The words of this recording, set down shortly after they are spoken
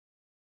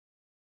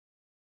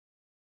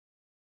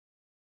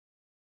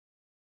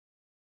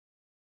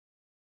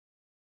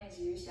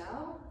is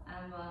Xiao.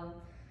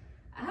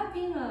 I have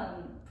been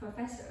a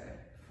professor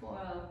for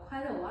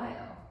quite a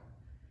while.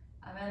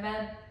 I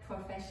mean,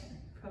 profession.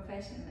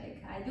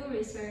 Like I do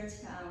research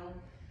on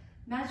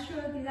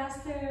natural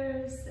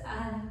disasters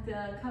and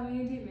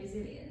community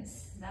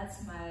resilience. That's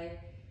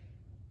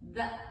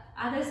the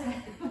other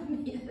side of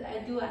me that I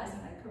do as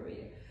my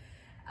career.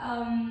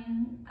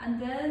 And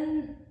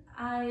then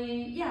I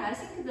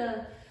think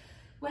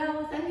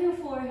thank you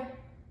for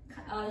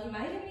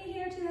inviting me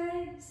here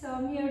today. So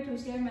I'm here to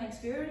share my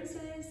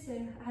experiences.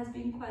 It has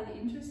been quite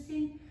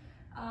interesting.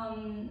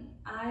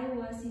 I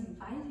was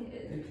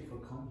invited. Thank you for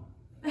coming.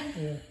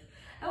 Yeah.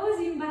 I was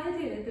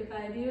invited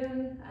by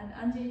Dylan and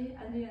Angie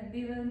and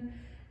Dylan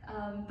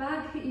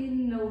back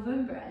in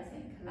November, I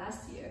think,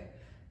 last year,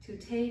 to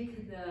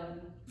take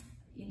the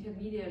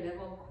intermediate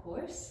level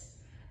course,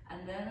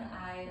 and then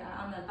I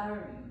on the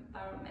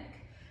baromec,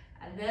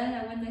 and then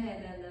I went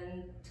ahead and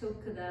then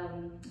took the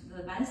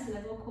advanced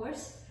level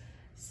course.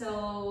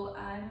 So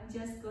I'm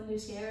just going to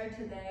share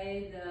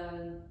today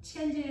the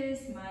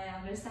changes, my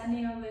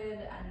understanding of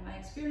it, and my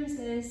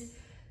experiences.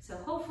 So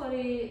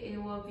hopefully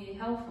it will be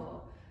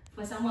helpful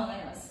for someone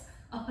else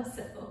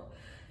also,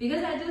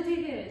 because I do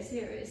take it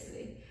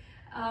seriously.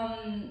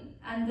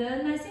 And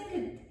then I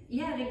think,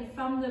 like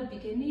from the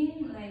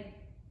beginning, like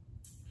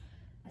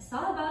I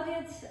thought about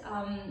it,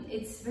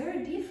 it's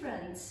very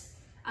different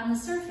on the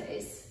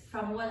surface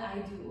from what I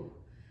do,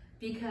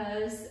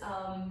 because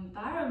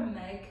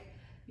baromec,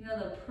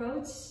 the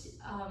approach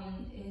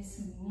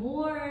is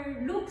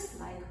looks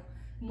like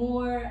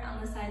more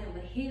on the side of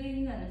the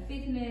healing and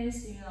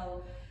fitness,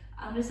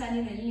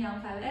 understanding the yin yang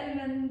 5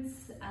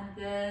 elements, and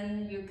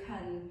then you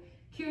can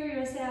cure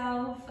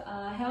yourself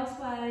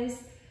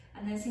health-wise,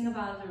 and then think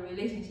about the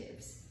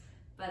relationships.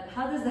 But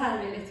how does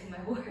that relate to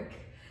my work,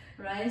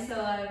 right?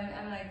 So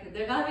I'm like,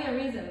 there gotta be a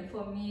reason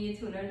for me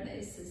to learn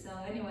this. So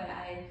anyway,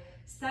 I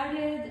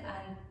started,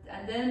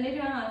 and then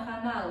later on I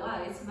found out,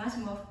 wow, it's much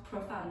more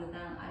profound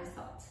than I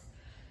thought.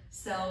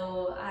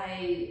 So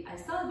I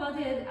thought about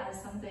it as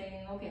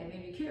something, okay,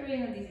 maybe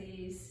curing a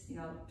disease,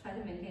 try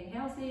to maintain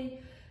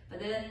healthy. But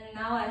then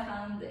now I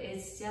found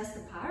it's just a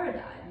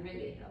paradigm,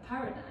 really, a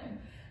paradigm.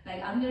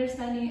 Like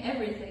understanding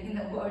everything in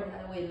the world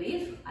that we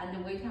live,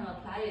 and we can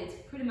apply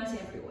it pretty much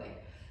everywhere.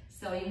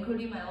 So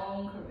including my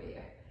own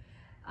career.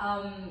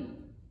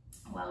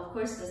 Well, of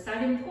course, the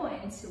starting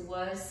point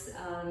was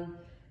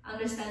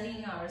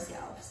understanding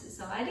ourselves.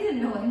 So I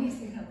didn't know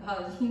anything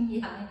about yin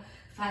yang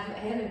 5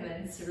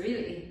 elements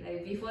really,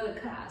 like before the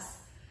class.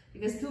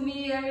 Because to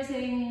me,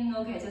 everything,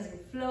 okay, just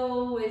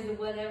flow with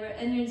whatever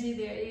energy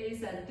there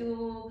is and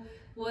do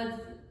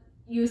what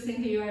you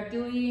think you are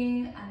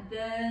doing, and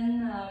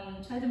then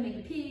try to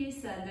make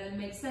peace and then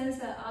make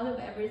sense out of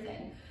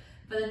everything.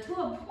 But to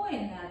a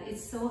point that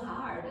it's so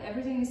hard,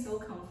 everything is so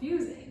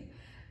confusing,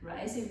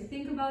 right? So if you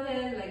think about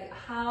it, like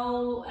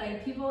how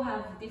people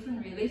have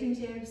different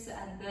relationships,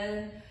 and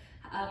then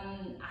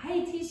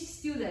I teach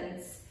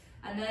students,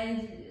 and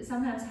then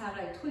sometimes have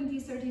like 20,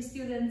 30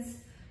 students.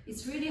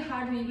 It's really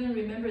hard to even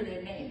remember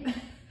their name.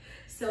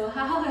 So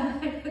how am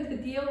I going to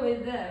deal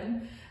with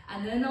them?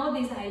 And then all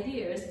these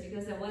ideas,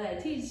 because what I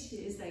teach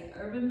is like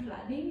urban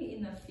planning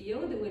in the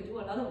field. We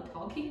do a lot of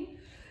talking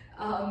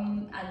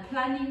and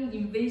planning,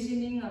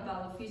 envisioning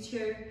about the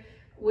future.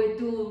 We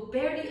do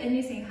barely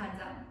anything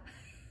hands-on.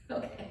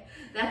 Okay,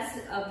 that's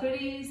a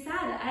pretty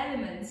sad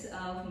element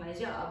of my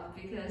job,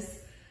 because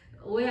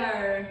we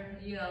are,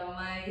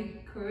 my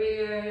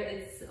career,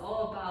 it's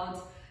all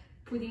about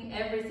putting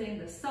everything,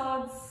 the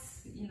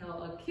thoughts,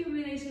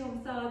 accumulation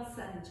of thoughts,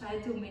 and try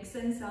to make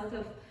sense out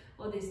of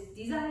all these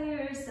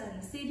desires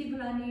and city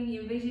planning,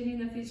 envisioning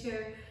the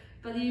future.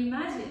 But you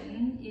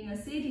imagine in a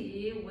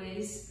city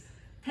with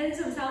tens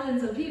of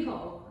thousands of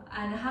people,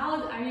 and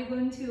how are you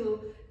going to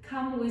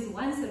come with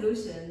one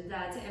solution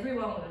that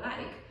everyone would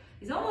like?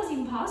 It's almost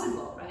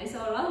impossible, right? So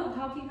a lot of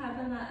talking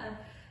happens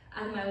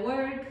at my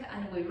work,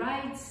 and we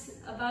write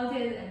about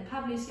it and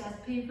publish as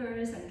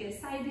papers and get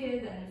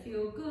cited and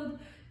feel good,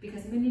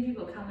 because many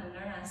people come and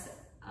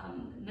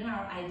learn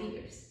our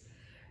ideas,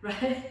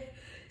 right?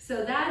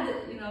 So that,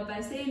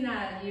 by saying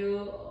that,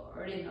 you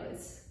already know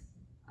it's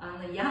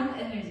on the yang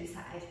energy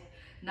side.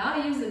 Now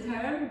I use the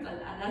term, but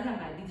at that time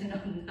I did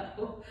not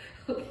know,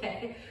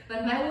 okay?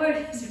 But my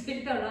work is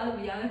really a lot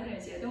of yang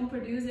energy. I don't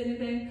produce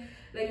anything,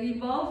 like it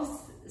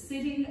involves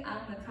sitting on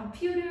the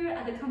computer,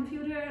 at the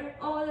computer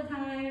all the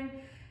time.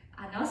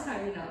 And also,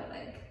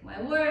 like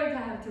my work,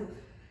 I have to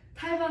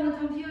type on the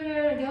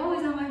computer, they're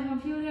always on my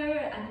computer,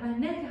 and my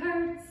neck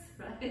hurts,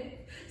 right?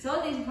 So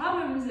all these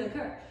problems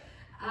occur.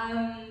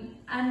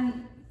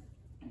 And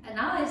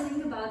now I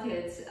think about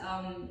it,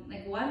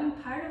 like one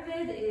part of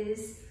it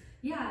is,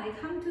 I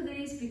come to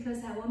this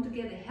because I want to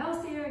get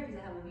healthier,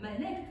 because I have my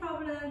neck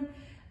problem,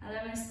 and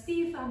I'm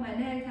stiff on my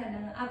neck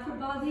and upper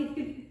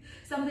body,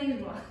 something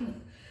is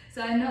wrong.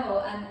 So I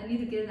know, and I need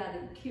to get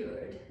that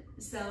cured.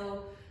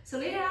 So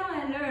later on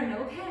I learned,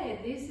 okay,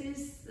 this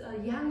is a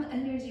yang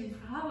energy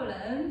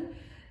problem,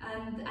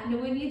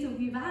 and we need to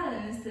be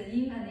balanced,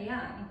 yin and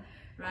yang,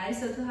 right?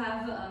 So to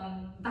have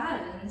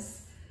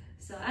balance,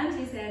 So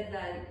Angie said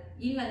that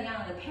yin and yang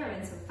are the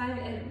parents of 5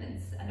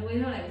 elements, and we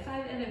know like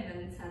 5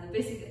 elements are the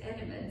basic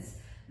elements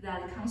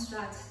that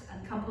construct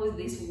and compose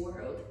this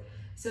world.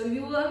 So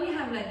you only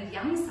have like the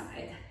yang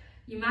side.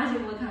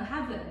 Imagine what can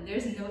happen.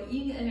 There's no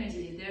yin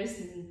energy. There's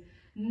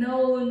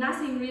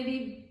nothing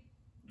really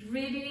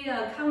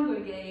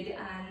congregate,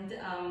 and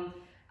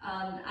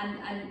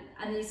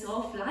it's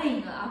all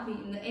flying up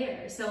in the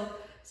air. So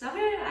after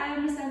I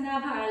understand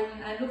that part,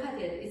 I look at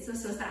it. It's a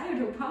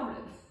societal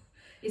problem.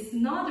 It's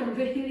not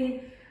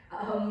really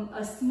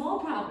a small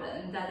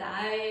problem that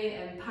I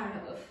am part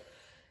of.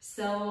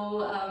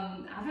 So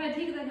after I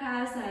take the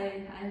class,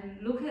 I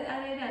look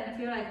at it and I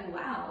feel like,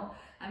 wow,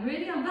 I'm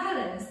really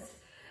unbalanced,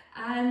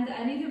 and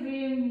I need to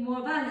bring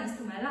more balance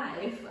to my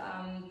life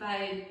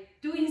by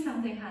doing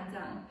something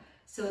hands-on.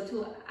 So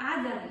to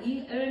add that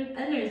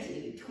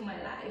energy to my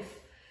life.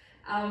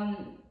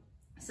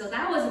 So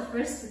that was the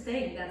first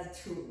thing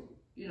that's to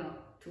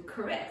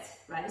correct,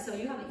 right? So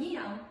you have yin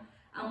yang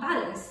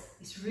unbalance.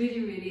 It's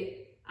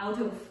really out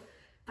of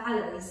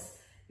balance.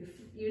 If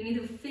you need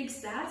to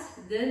fix that,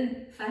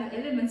 then 5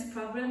 elements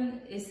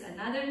problem is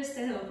another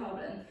set of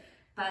problem.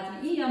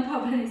 But the yin yang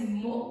problem is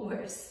more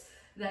worse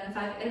than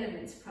 5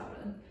 elements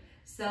problem.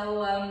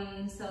 So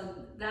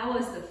that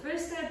was the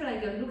first step.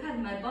 Like look at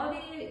my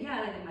body, yeah,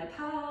 like my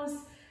pulse,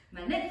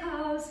 my neck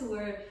pulse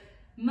were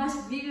much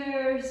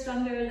bigger,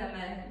 stronger than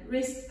my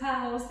wrist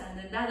pulse, and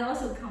then that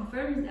also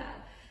confirms that.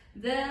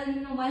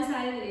 Then one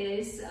side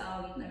is,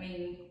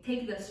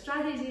 take the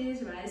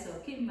strategies, right? So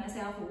keep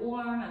myself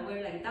warm. I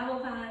wear like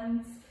double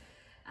pants,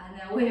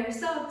 and I wear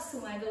socks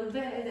when I go to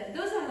bed. And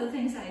those are the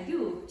things I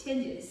do,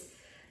 changes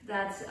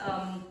that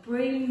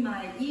bring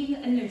my yin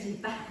energy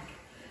back,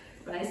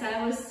 right?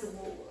 So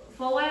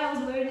for a while I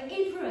was wearing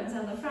aprons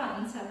on the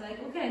front. So I'm like,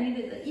 okay, I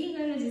needed the yin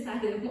energy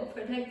side is more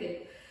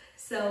protected,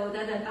 so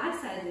that the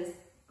back side is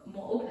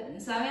more open.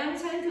 So I'm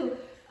trying to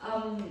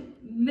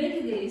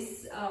make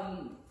this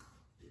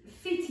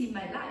fit in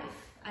my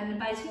life, and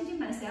by changing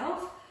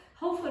myself,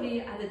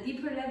 hopefully at a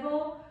deeper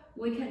level,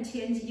 we can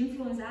change,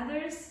 influence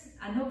others,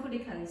 and hopefully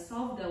can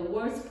solve the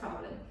world's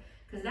problem.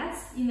 Because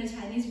that's in the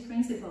Chinese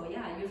principle.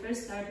 Yeah, you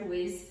first start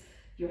with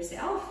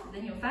yourself,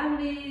 then your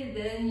family,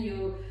 then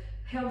you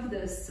help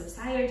the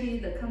society,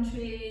 the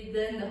country,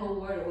 then the whole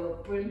world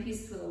will bring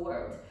peace to the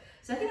world.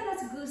 So I think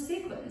that's a good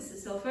sequence.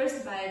 So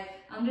first, by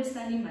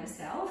understanding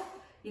myself,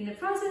 in the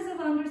process of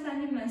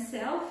understanding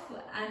myself,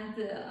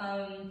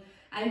 and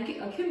I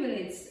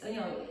accumulate,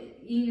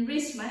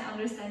 enrich my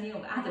understanding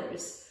of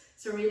others.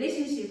 So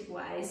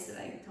relationship-wise,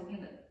 like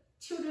talking to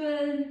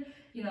children,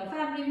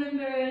 family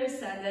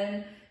members, and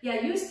then,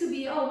 yeah, used to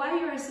be, oh, why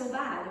you are so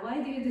bad?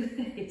 Why do you do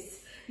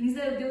this?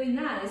 Instead of doing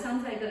that, it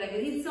sounds like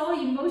it's all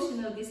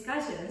emotional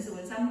discussions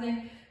when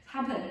something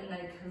happened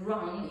like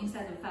wrong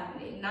inside the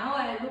family. Now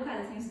I look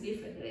at things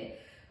differently.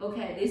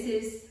 Okay, this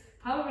is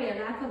probably a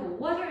lack of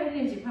water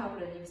energy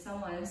problem if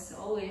someone's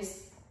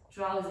always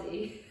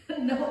drowsy,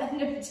 no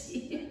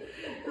energy,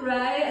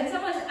 right? And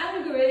someone's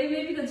angry,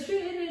 maybe the true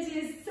energy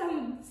is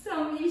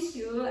some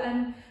issue,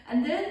 and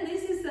then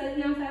this is the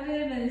 5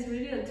 element is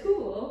really a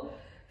tool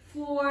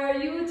for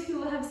you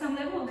to have some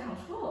level of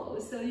control.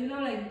 So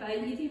like by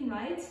eating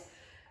right,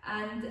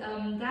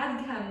 and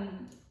that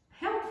can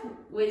help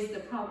with the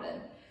problem.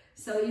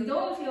 So you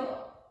don't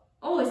feel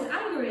always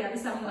angry at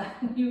someone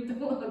you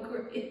don't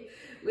agree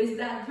with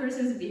that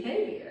person's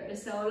behavior.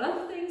 So a lot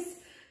of things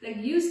like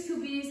used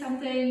to be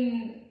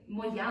something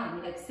more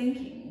yang, like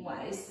thinking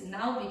wise,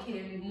 now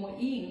became more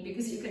yin,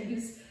 because you can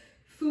use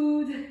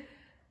food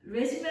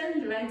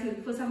regimen,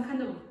 right, for some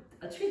kind of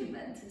a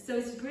treatment. So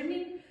it's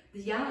bringing the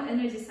yang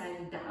energy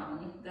side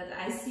down, that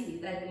I see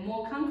that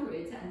more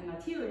concrete and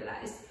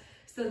materialized.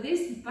 So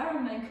this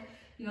biomic,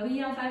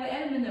 yin 5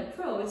 element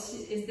approach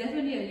is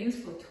definitely a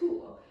useful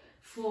tool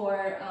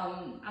for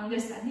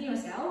understanding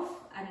yourself,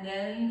 and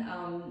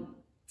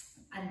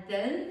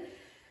then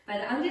by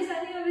the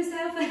understanding of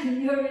yourself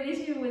and your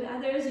relationship with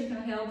others, you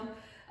can help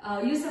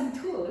use some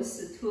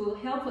tools to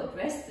help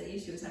address the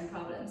issues and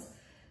problems.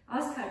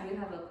 Oscar, do you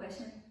have a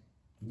question?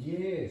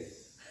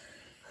 Yes.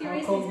 How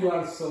come you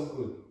are so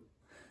good?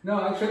 No,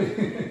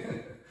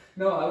 actually,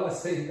 no, I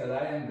was saying that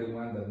I am the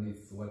one that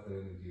needs water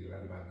energy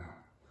right about now.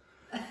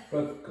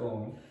 But go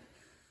on.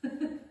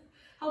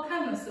 How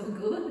come I'm so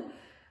good?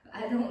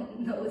 I don't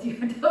know what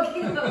you're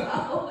talking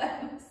about.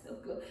 I'm so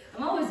good.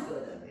 I'm always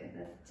good. Okay,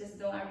 just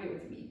don't argue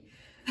with me.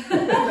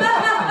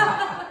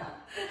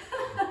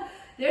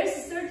 There's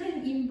a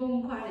certain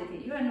inborn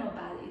quality. You are not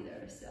bad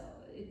either. So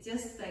it's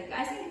just like,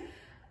 I think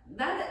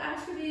that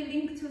actually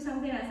linked to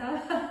something I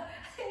thought about.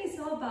 I think it's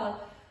all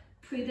about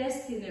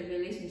predestined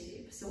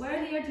relationship. So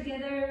we're here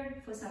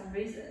together for some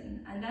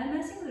reason, and then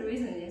I think the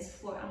reason is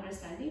for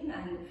understanding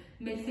and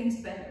make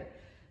things better.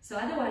 So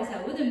otherwise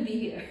I wouldn't be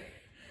here.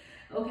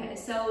 Okay,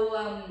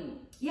 so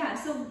yeah,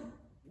 so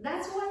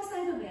that's one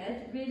side of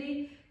it,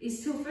 really,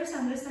 is to first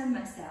understand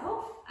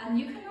myself, and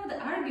you cannot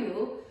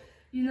argue,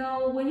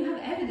 when you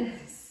have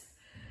evidence.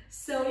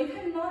 So you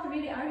cannot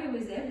really argue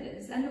with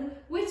evidence, and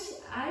which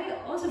I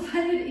also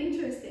find it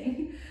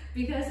interesting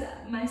because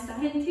my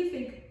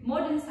scientific,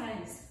 modern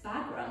science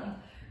background,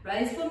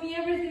 right? For me,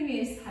 everything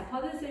is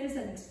hypothesis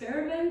and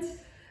experiment.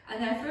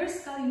 And I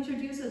first got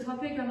introduced to the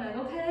topic, I'm like,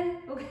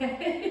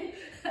 okay,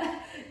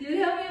 you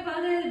tell me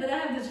about it, but I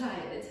have to try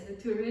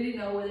it to really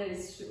know whether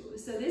it's true.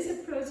 So this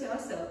approach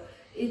also,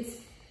 it's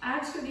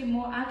actually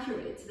more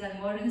accurate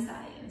than modern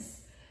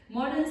science.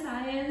 Modern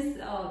science,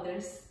 oh,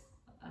 there's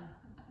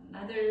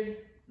another,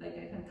 like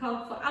I can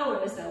talk for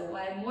hours on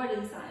why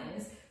modern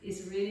science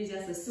is really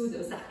just a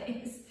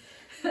pseudoscience.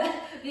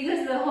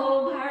 Because the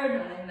whole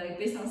paradigm, like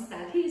based on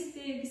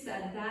statistics,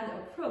 and that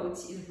approach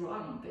is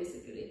wrong,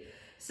 basically.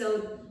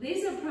 So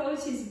this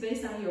approach is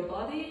based on your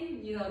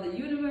body, you know, the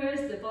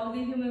universe, the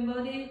body, human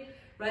body,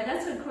 right?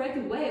 That's the correct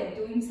way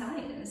of doing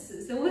science.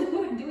 So what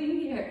we're doing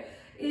here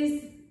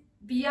is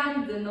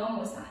beyond the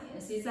normal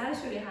science. It's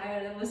actually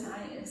higher level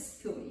science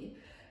to me.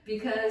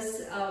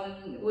 Because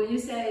when you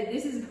say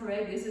this is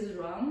correct, this is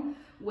wrong,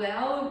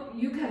 well,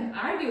 you can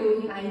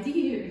argue in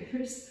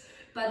ideas,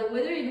 but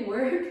whether it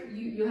works,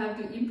 you have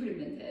to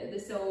implement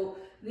it. So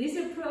this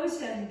approach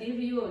can give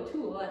you a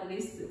tool, at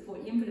least for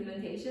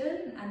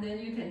implementation, and then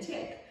you can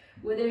check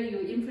whether you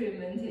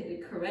implemented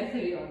it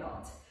correctly or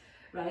not,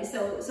 right?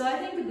 So I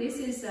think this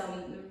is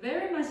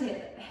very much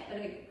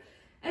like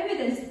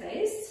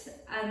evidence-based,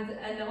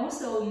 and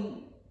also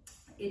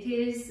it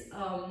is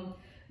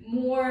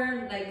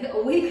more like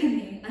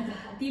awakening at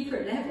a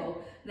deeper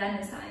level than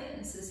the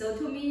science. So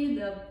to me,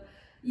 the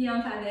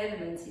Yin 5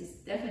 elements is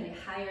definitely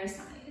higher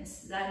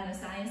science than the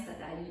science that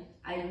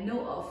I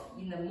know of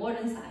in the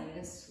modern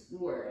science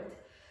world.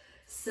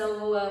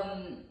 So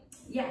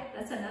yeah,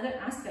 that's another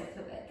aspect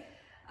of it.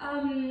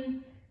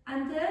 And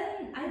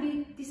then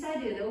I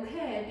decided,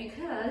 okay,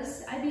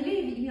 because I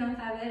believe Yin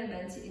 5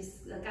 elements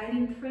is the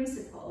guiding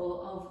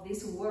principle of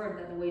this world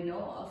that we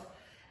know of,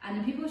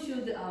 and people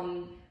should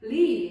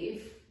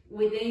live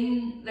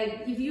within,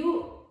 like, if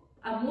you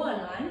are more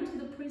aligned to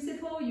the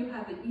principle, you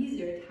have an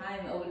easier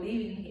time of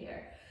living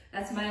here.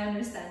 That's my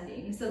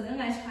understanding. So then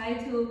I try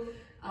to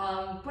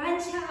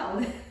branch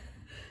out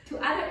to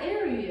other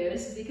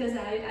areas, because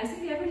I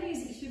think everything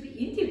should be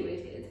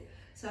integrated.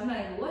 So I'm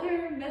like a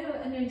water, metal,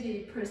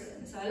 energy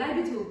person. So I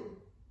like to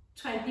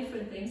try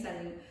different things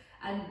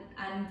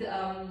and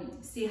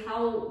see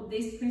how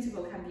this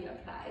principle can be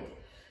applied.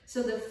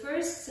 So the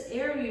first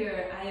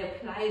area I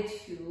applied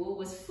to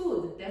was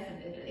food,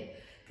 definitely,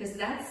 because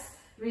that's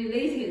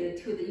related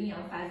to the Yin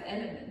and 5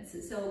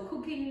 elements. So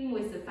cooking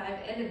with the 5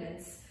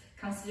 elements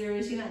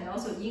consideration, and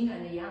also Yin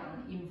and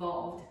Yang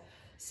involved.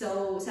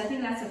 So I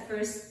think that's the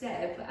first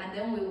step, and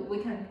then we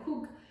can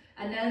cook.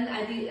 And then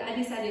I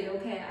decided,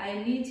 okay,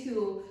 I need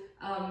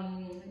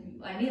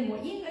more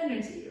Yin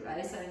energy,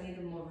 right? So I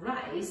need more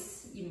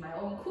rice in my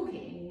own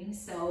cooking.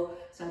 So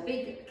I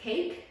baked a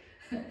cake.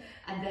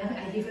 And then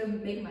I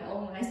even make my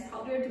own rice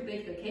powder to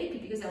bake the cake,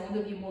 because I want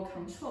to be more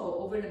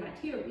control over the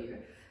material.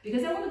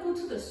 Because I want to go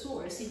to the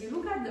source. If you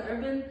look at the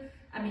urban,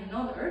 I mean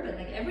not urban,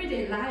 like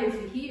everyday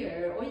life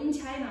here, or in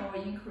China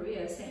or in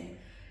Korea, same.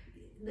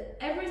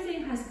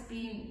 Everything has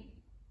been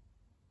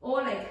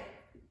all like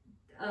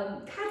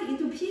cut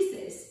into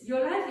pieces.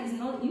 Your life is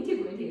not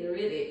integrated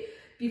really,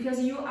 because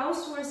you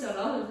outsource a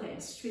lot of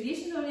things.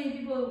 Traditionally,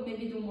 people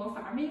maybe do more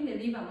farming. They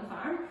live on the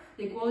farm.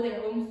 They grow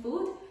their own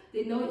food.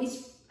 They know each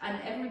and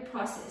every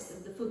process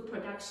of the food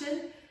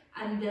production,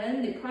 and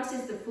then they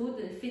process the food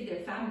and feed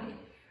their family,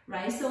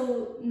 right?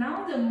 So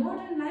now the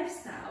modern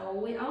lifestyle,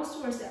 we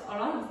outsource a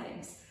lot of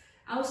things.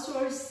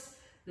 Outsource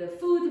the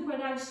food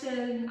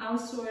production,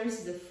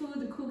 outsource the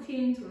food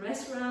cooking to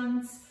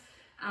restaurants,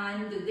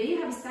 and they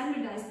have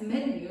standardized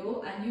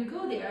menu, and you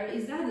go there,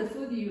 is that the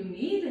food you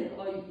need?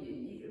 Or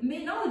it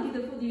may not be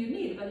the food you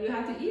need, but you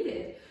have to eat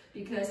it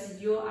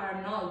because you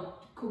are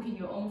not cooking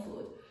your own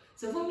food.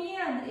 So for me,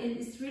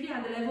 it's really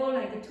at the level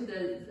like to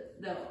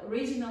the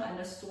original and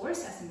the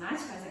source as much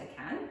as I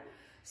can.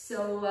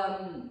 So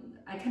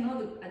I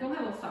don't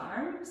have a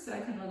farm, so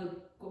I cannot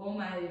grow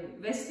my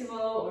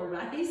vegetable or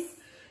rice.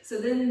 So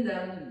then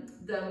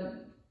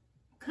the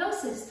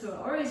closest to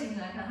origin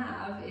I can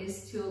have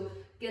is to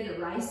get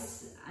the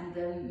rice and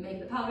then make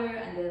the powder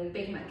and then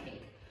bake my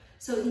cake.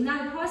 So in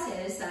that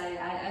process,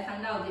 I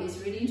found out it's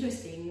really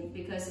interesting,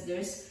 because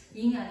there's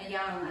yin and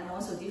yang and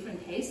also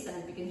different tastes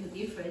that begin to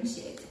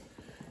differentiate.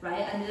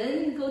 Right, and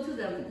then go to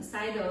the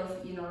side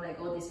of, you know,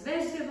 like all these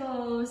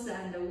vegetables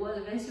and what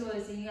the vegetable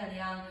is yin and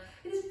yang.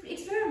 It is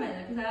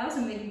experiment, because I also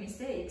made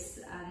mistakes,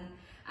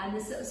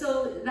 and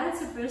so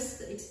that's the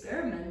first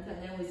experiment. And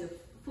then with the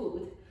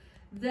food,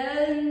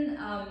 then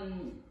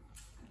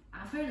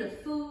after the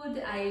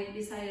food, I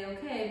decided,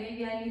 okay,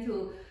 maybe I need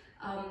to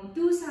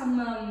do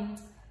some,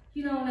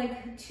 you know,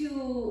 like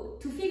to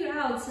figure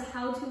out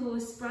how to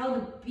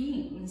sprout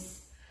beans.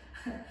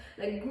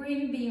 Like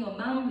green bean or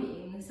mung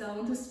bean. So I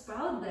want to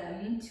sprout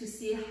them to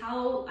see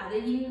how are they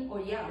yin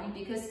or yang,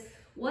 because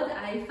what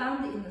I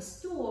found in the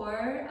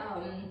store,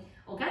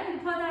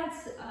 organic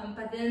products,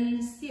 but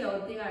then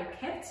still they are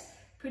kept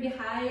pretty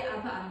high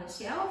up on the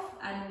shelf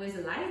and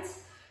with light.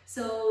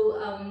 So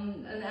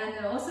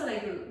and also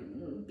like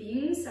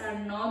beings are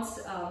not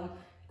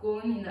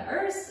growing in the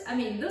earth. I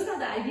mean, those are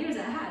the ideas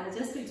I had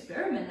just to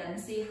experiment and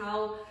see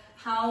how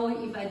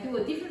if I do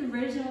a different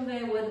version of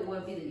it, what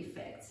will be the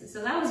effects.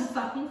 So that was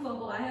fun for a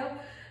while.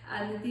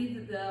 And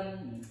did the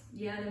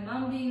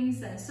mung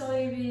beans and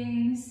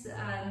soybeans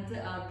and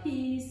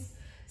peas.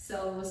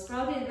 So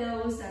sprouted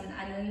those and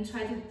then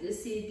try to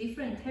see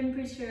different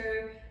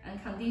temperature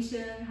and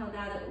condition, how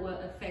that will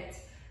affect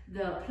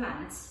the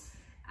plants.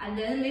 And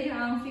then later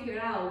on figure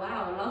out,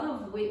 wow, a lot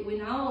of we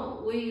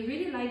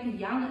really like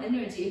young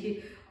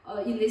energy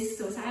in this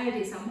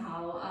society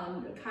somehow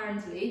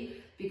currently,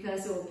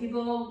 because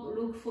people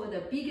look for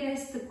the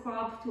biggest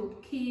crop to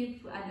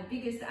keep and the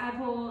biggest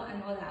apple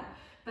and all that.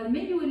 But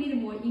maybe we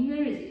need more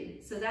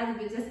energy. So that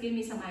will just give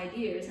me some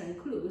ideas and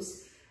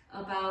clues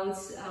about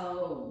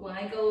when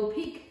I go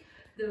pick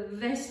the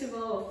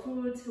vegetable or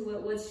fruit,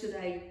 what should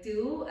I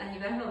do? And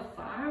if I have a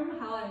farm,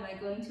 how am I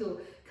going to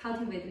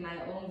cultivate my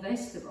own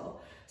vegetable?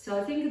 So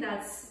I think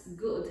that's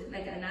good,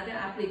 like another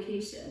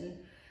application.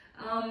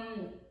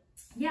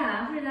 Yeah,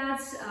 after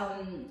that,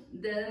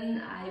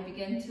 then I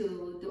began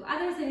to do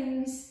other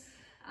things,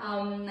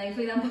 like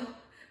for example,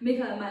 make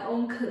my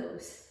own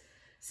clothes.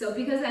 So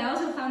because I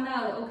also found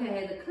out,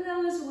 okay, the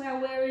clothes we're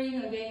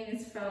wearing, again,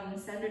 it's from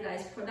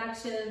standardized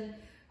production.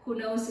 Who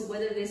knows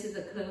whether this is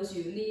the clothes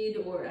you need,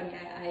 or I mean,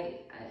 I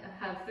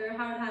have a very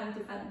hard time to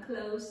find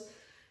clothes.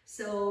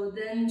 So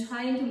then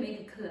trying to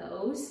make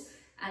clothes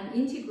and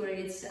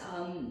integrate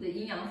the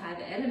yin yang 5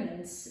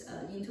 elements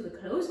into the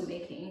clothes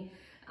making,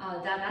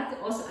 that's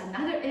also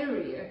another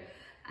area.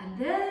 And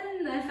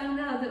then I found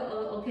out that,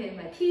 okay,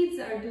 my kids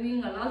are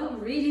doing a lot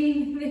of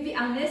reading, maybe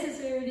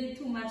unnecessarily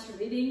too much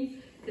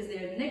reading, because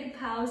their neck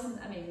pulse,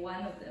 I mean,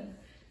 one of them,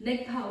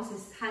 neck pulse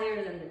is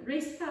higher than the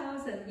wrist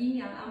pulse and yin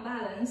yang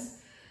unbalance.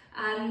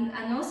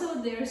 And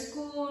also their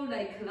school,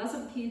 like lots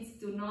of kids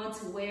do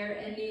not wear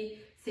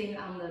anything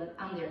on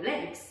their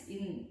legs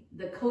in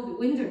the cold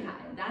winter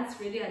time. That's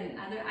really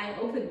another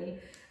eye-opening.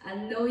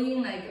 And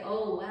knowing like,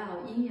 oh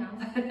wow, yin yang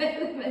 5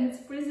 elements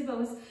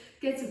principles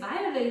gets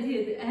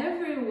violated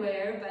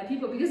everywhere by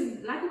people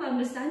because lack of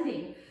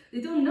understanding.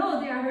 They don't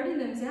know they are hurting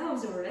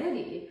themselves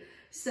already.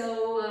 So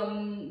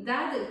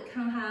that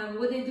can have,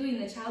 what they do in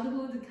the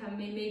childhood can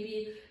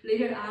maybe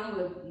later on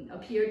will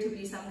appear to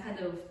be some kind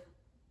of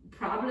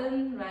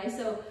problem, right?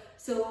 So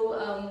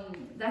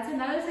that's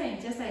another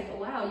thing. Just like,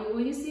 wow,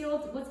 when you see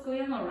what's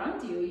going on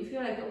around you, you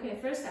feel like, okay,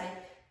 first I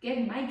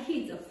get my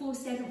kids a full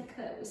set of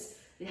clothes.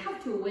 They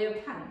have to wear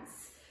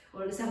pants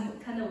or some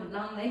kind of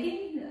long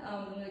legging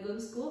when they go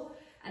to school,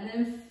 and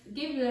then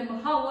give them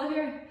hot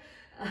water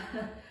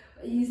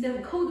instead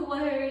of cold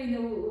water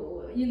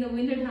in the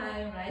winter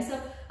time, right? So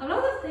a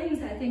lot of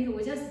things I think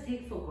we just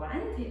take for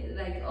granted,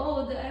 like,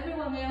 oh,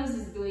 everyone else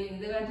is doing,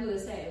 they will do the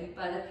same,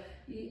 but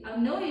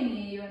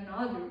unknowingly you're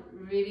not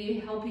really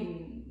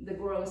helping the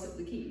growth of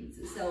the kids.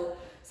 So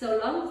a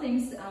lot of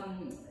things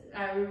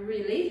are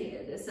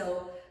related.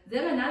 So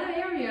then another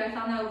area I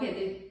found out, okay,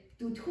 they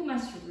do too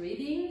much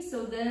reading.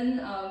 So then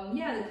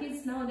yeah, the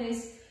kids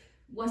nowadays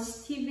watch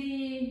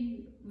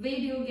TV,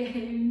 video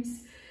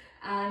games,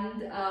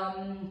 and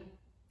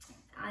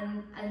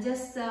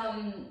just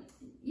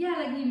yeah,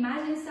 like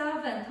imagine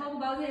stuff and talk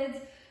about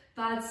it,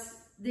 but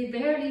they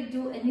barely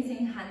do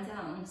anything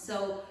hands-on.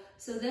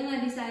 So then I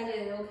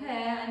decided,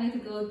 okay, I need to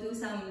go do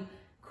some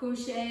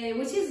crochet,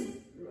 which is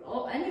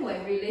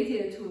anyway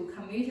related to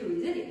community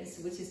resilience,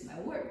 which is my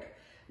work.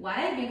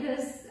 Why?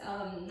 Because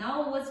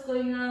now what's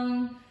going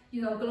on,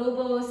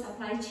 global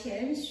supply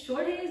chain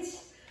shortage,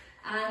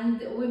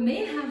 and we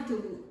may have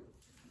to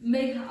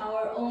make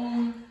our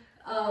own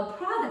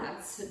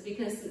products,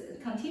 because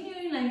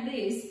continuing like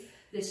this,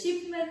 the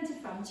shipment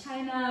from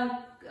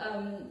China,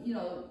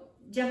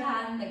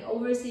 Japan, like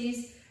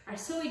overseas, are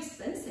so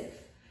expensive.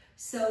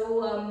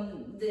 So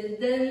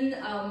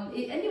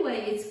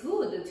anyway, it's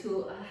good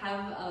to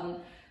have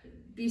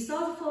be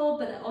thoughtful,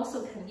 but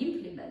also can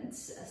implement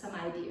some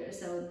ideas.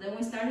 So then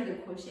we started the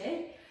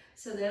crochet.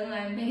 So then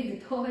I made the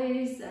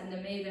toys and I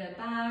made the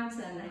bags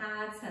and the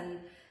hats and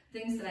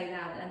things like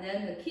that. And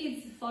then the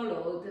kids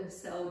followed.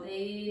 So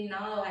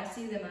now I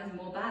see them as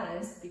more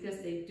balanced because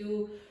they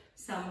do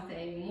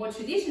something more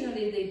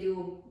traditionally. They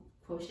do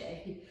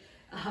crochet.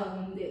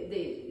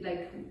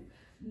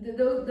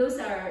 Those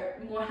are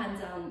more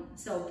hands-on.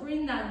 So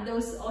bring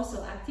those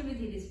also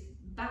activities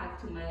back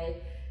to my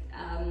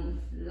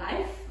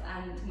life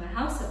and to my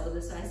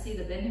household, so I see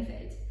the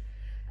benefit.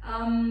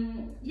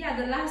 Yeah,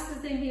 the last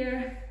thing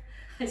here,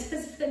 I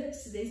just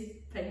finished this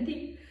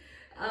painting.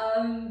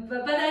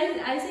 But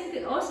I think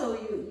that also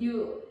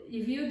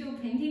if you do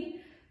painting,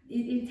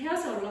 it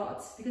tells a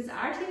lot, because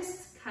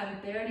artists can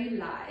barely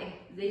lie.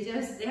 They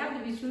have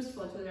to be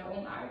truthful to their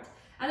own art.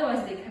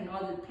 Otherwise, they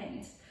cannot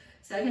paint.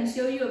 So I can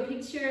show you a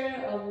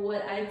picture of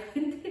what I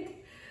printed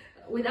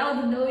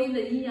without knowing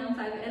the yin yang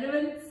 5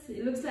 elements.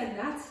 It looks like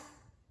that.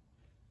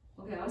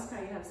 Okay,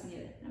 Oscar, you have seen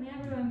it. I mean,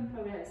 everyone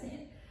probably has seen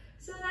it.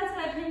 So that's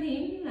my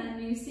painting,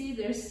 and you see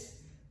there's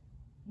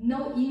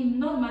not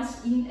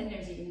much yin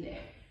energy in there.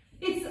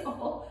 It's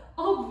all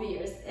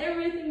obvious.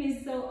 Everything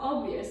is so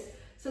obvious.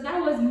 So that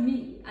was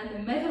me and the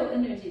metal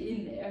energy in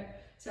there.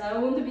 So I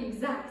want to be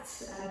exact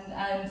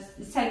and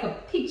it's like a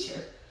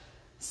picture.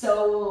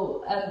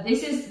 So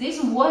this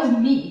was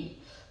me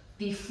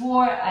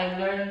before I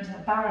learned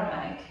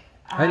Baramag.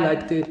 I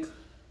liked it.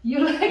 You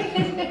like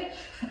it?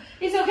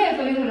 It's okay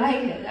for you to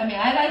like it. I mean,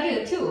 I like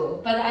it too,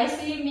 but I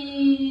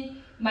see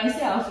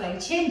myself like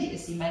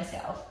changes in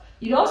myself.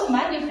 It also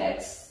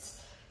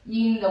manifests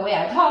in the way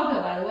I talk,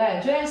 about the way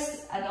I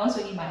dress, and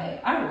also in my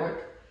artwork.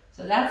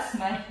 So that's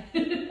my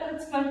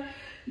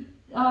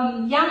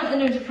yang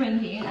energy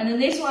printing, and then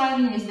this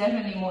one is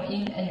definitely more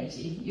yin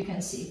energy. You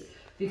can see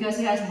because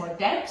it has more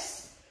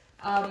depth,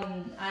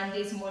 and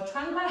it's more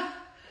tranquil.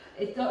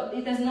 It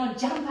does not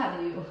jump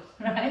at you,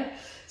 right?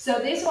 So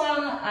this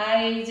one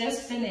I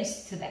just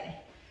finished today,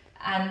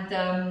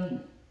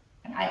 and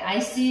I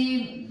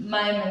see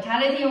my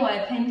mentality when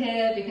I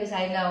painted because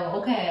I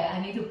know, okay, I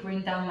need to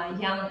bring down my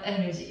yang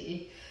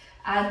energy,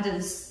 and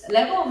this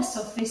level of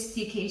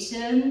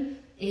sophistication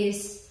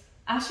is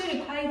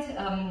actually quite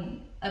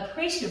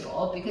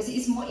appreciable because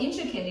it's more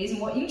intricate, it's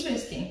more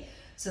interesting.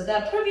 So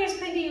the previous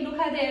painting, you look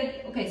at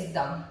it, okay, it's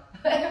done.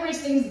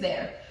 Everything's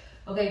there.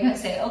 Okay, you can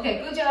say,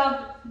 okay, good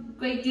job,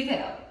 great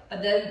detail,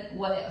 but then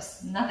what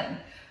else? Nothing,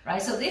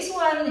 right? So this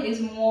one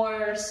is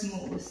more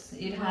smooth.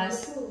 It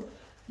has,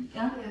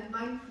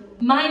 mindful.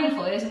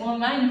 Mindful, it's more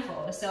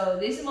mindful. So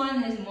this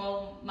one is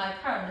more my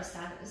current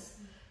status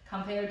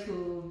compared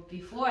to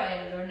before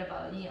I learned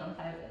about yin and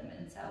 5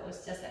 elements. I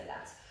was just like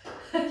that.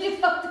 You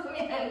talk to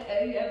me, I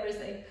tell you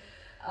everything.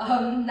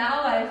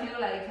 Now I feel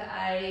like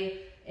I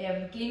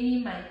am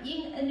gaining my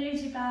yin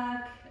energy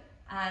back,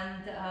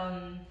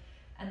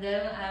 and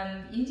then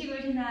I'm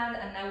integrating that,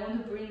 and I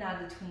want to bring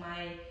that to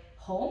my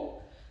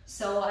home.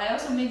 So I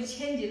also made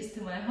changes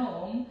to my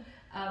home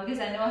because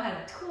I know I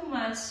had too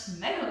much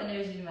metal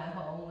energy in my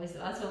home with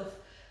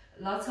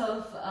lots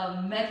of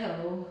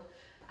metal,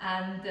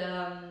 and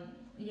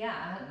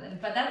yeah,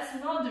 but that's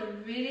not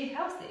really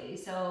healthy.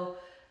 So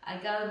I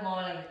got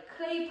more like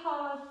clay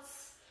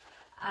pots,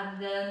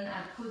 and then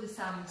I put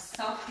some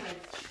soft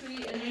like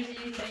tree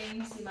energy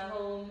things in my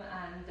home,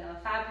 and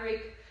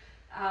fabric,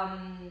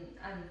 and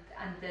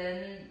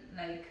then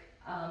like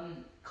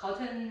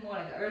cotton, more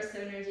like earth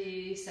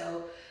energy.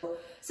 So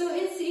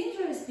it's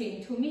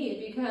interesting to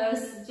me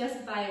because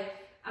just by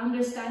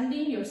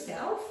understanding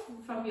yourself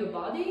from your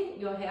body,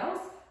 your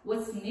health,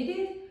 what's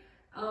needed,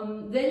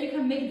 then you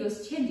can make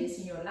those changes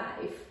in your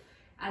life.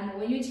 And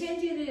when you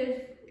change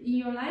it in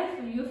your life,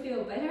 you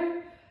feel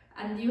better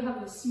and you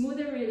have a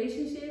smoother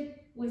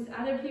relationship with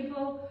other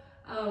people,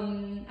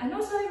 and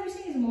also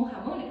everything is more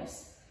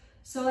harmonious.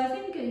 So I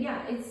think,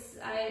 yeah, it's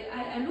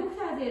I looked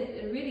at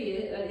it really,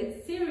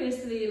 it's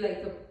seriously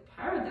like a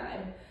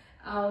paradigm,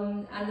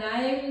 and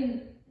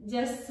I'm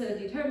just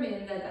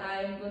determined that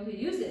I'm going to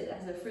use it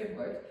as a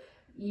framework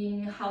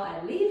in how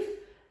I live,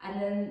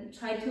 and then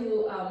try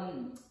to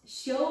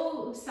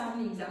show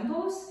some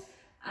examples,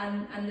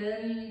 and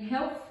then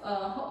help,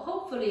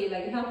 hopefully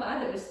like help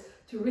others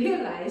to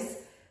realize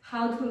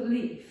how to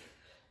live,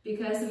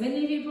 because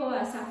many people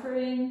are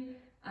suffering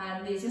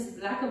and there's just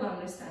lack of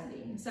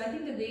understanding. So I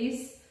think that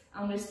this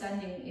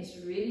understanding is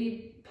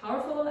really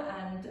powerful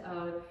and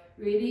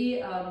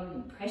really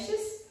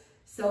precious.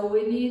 So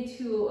we need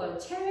to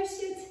cherish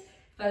it,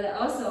 but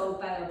also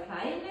by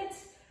applying it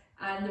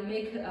and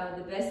make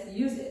the best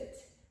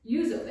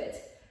use of it.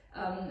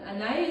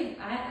 And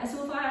I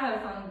so far I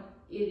have found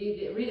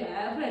it really,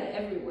 I apply it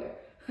everywhere.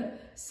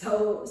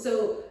 So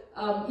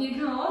it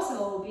can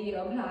also be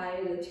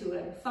applied to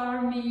like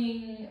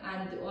farming,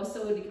 and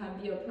also it can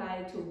be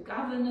applied to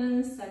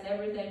governance and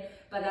everything,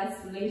 but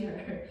that's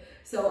later.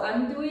 So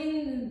I'm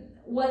doing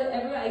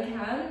whatever I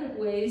can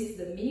with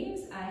the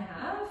means I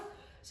have.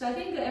 So I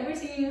think that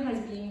everything has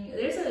been,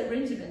 there's an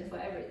arrangement for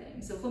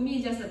everything. So for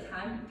me, just a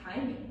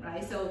timing,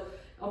 right? So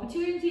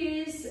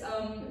opportunities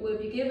will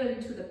be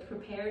given to the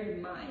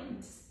prepared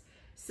minds.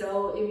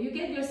 So if you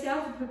get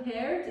yourself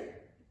prepared,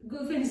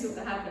 good things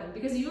will happen,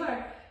 because you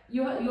are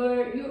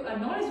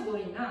knowledgeable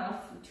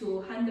enough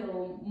to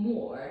handle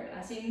more.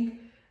 I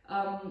think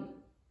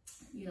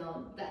you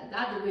know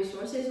that the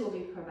resources will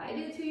be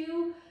provided to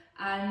you,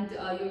 and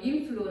your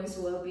influence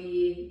will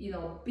be, you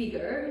know,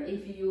 bigger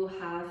if you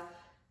have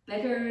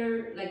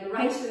better, like,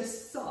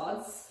 righteous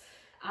thoughts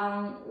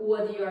on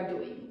what you are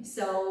doing.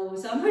 So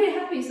I'm pretty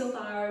happy so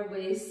far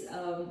with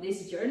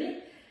this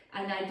journey,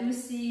 and I do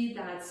see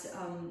that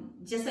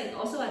just like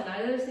also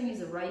another thing is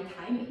the right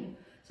timing.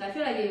 So I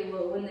feel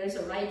like when there's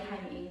a right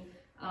timing,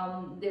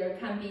 there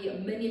can be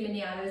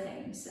many other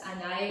things.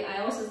 And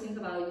I also think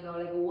about, you know,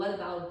 like, what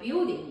about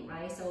building,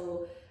 right?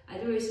 So I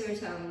do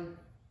research on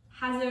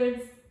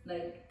hazards,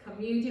 like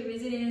community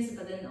resilience,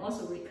 but then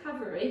also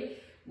recovery,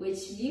 which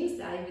means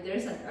that if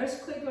there's an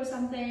earthquake or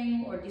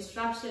something, or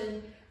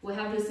disruption, we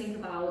have to think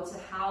about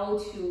how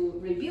to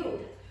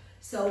rebuild.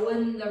 So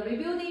when the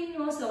rebuilding,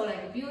 also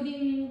like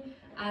building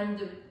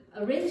and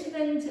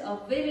arrangement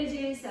of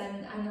villages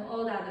and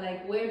all that,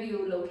 like where do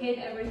you locate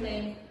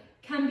everything,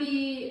 can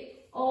be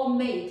all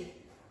made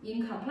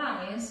in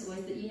compliance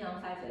with the Yin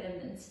Yang 5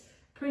 elements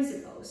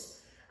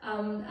principles.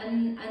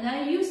 And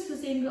I used to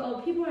think,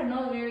 oh, people are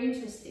not very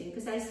interesting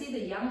because I see the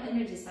yang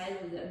energy side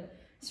of them.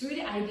 It's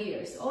really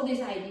ideas, all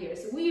these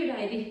ideas, weird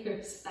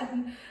ideas.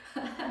 And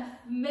I have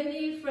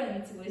many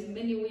friends with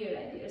many weird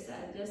ideas.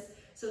 I'm just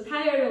so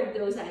tired of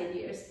those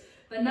ideas.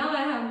 But now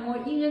I have more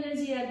yin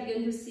energy. I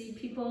begin to see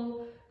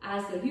people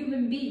as a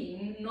human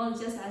being, not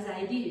just as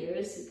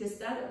ideas, because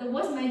that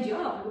was my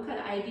job, look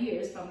at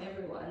ideas from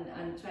everyone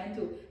and trying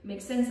to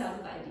make sense out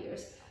of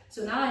ideas.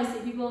 So now I see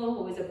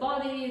people with a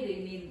body, they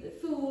need the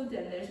food,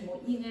 and there's more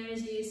yin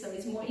energy, so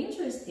it's more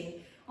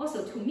interesting.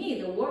 Also to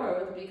me, the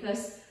world,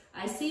 because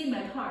I see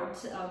my part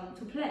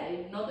to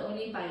play, not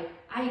only by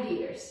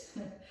ideas,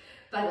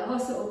 but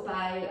also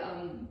by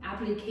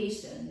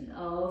application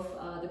of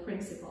the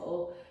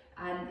principle,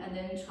 and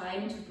then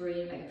trying to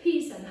bring like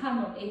peace and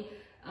harmony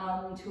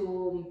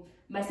to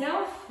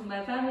myself,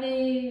 my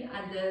family,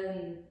 and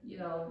then, you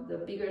know, the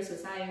bigger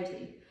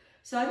society.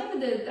 So I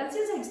think that's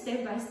just like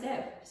step by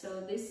step.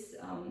 So this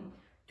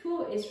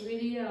tool is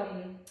really,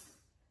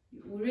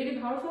 really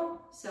powerful.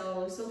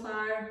 So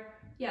far,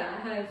 yeah,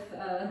 I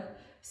have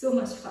so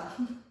much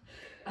fun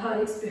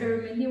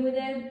experimenting with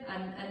it.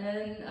 And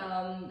then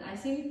I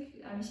think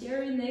I'm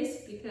sharing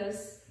this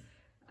because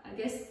I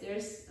guess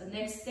there's a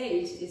next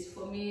stage is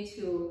for me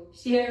to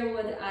share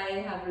what I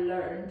have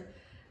learned.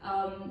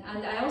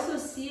 And I also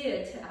see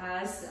it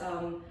as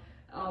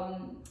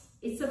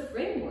it's a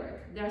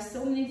framework. There are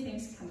so many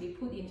things can be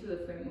put into a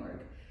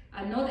framework.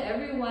 And not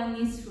everyone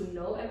needs to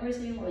know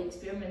everything or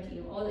experiment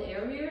in all the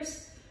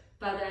areas.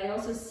 But I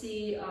also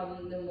see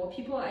the more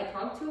people I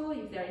talk to,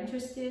 if they're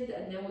interested,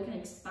 and then we can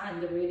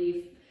expand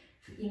really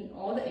in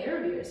all the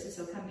areas.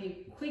 So it can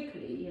be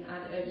quickly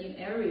in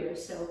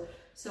areas.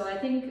 So I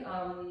think,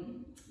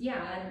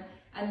 yeah,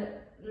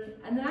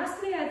 and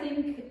lastly, I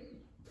think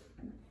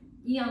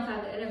Yin Yang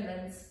 5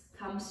 elements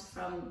comes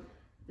from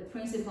the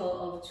principle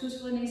of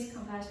truthfulness,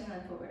 compassion,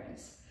 and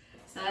forbearance.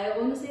 So I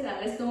want to say that,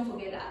 let's don't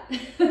forget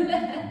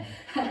that.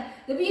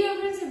 The bigger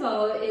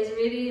principle is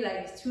really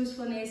like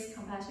truthfulness,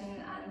 compassion,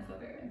 and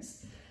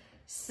forbearance.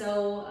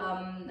 So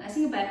I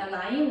think by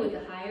aligning with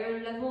the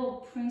higher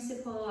level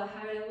principle, a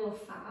higher level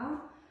of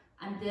Fa,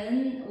 and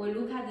then we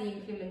look at the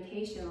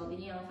implementation of the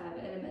Yin Yang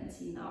 5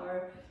 elements in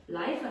our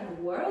life and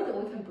world,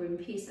 we can bring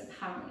peace and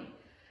harmony.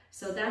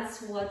 So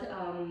that's what,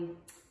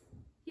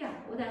 yeah,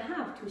 what I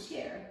have to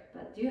share.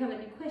 But do you have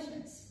any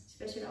questions,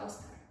 especially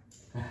Oscar?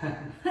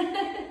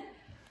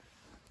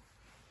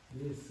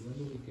 Yes, when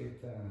do we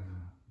get a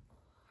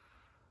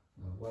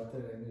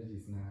water energy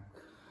snack?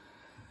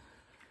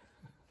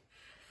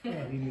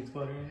 He needs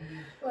water energy.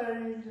 Water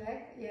in his leg,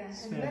 yeah,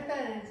 and metta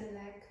in his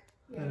leg.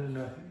 Yeah.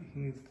 No, he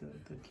needs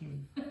the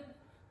kim.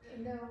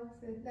 No,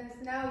 so that's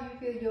now you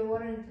feel your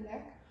water in his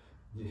leg?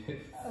 Yes.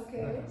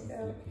 Okay,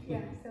 so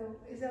yeah, so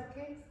it's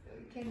okay, so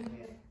you can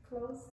close.